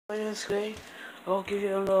Today I'll give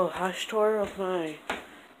you a little house tour of my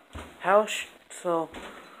house. So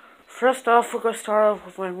first off, we're gonna start off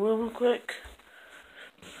with my room real quick.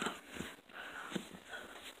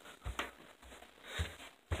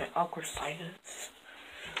 My awkward silence.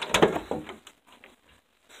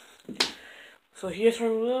 So here's my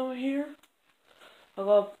room here. I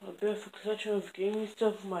got a bit of a collection of gaming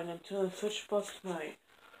stuff, my Nintendo Switch box, my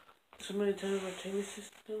Super Nintendo Entertainment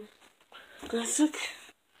System Classic.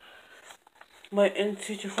 My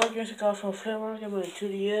N64 games I got from Flipmarket, my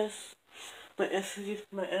 2DS, my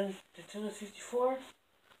Nintendo 64,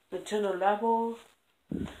 Nintendo Labo,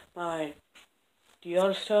 the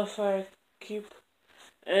other stuff I keep,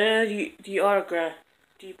 and the autograph,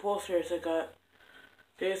 the posters I got.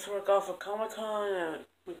 This work out for Comic Con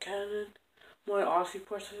and Canon. My RC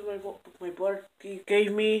posters my brother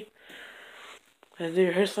gave me, and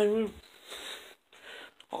here's my room.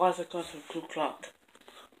 Also got some blue clock.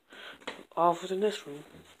 Off within this room.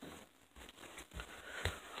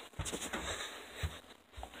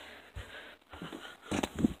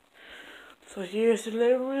 So here's the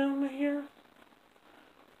living room here.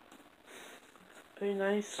 Very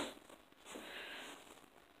nice.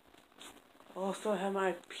 I also have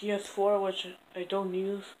my PS4, which I don't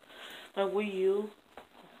use. My Wii U,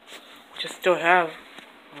 which I still have.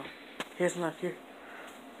 Here's my here.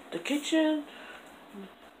 The kitchen.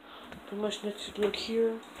 Pretty much next to look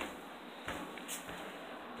here.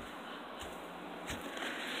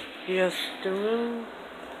 Here's the room.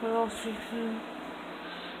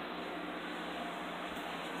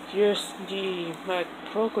 Here's my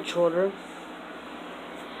Pro controller.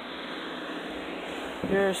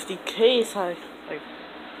 Here's the case. I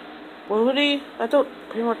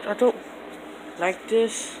don't like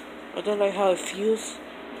this. I don't like how it feels.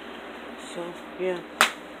 So yeah.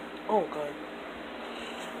 Oh god.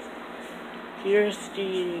 Here's the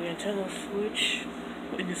Nintendo Switch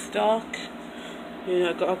in the stock.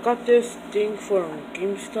 Yeah, I got this thing from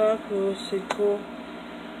GameStop. It was so cool.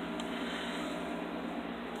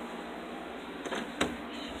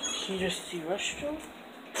 Here's the restroom.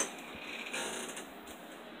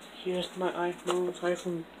 Here's my iPhone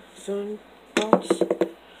 7 box.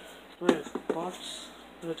 My box.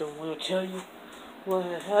 I don't want to tell you what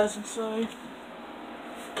it has inside.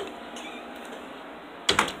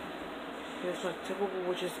 Here's my typical,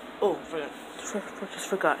 which is just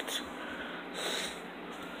forgot.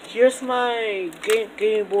 Here's my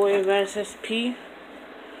Game Boy Advance SP,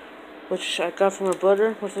 which I got from my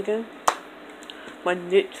brother once again. My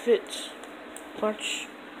knit fit parts,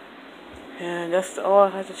 and that's all I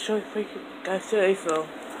have to show you guys today. So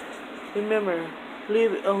remember,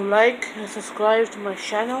 leave a like and subscribe to my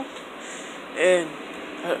channel, and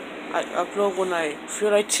I upload when I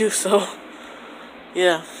feel like to. So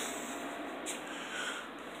yeah,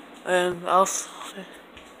 and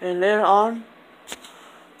later on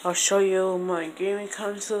I'll show you my gaming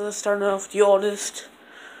console, starting off the oldest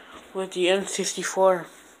with the N64.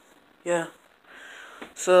 Yeah.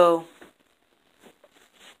 So,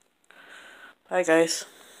 bye guys.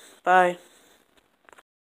 Bye.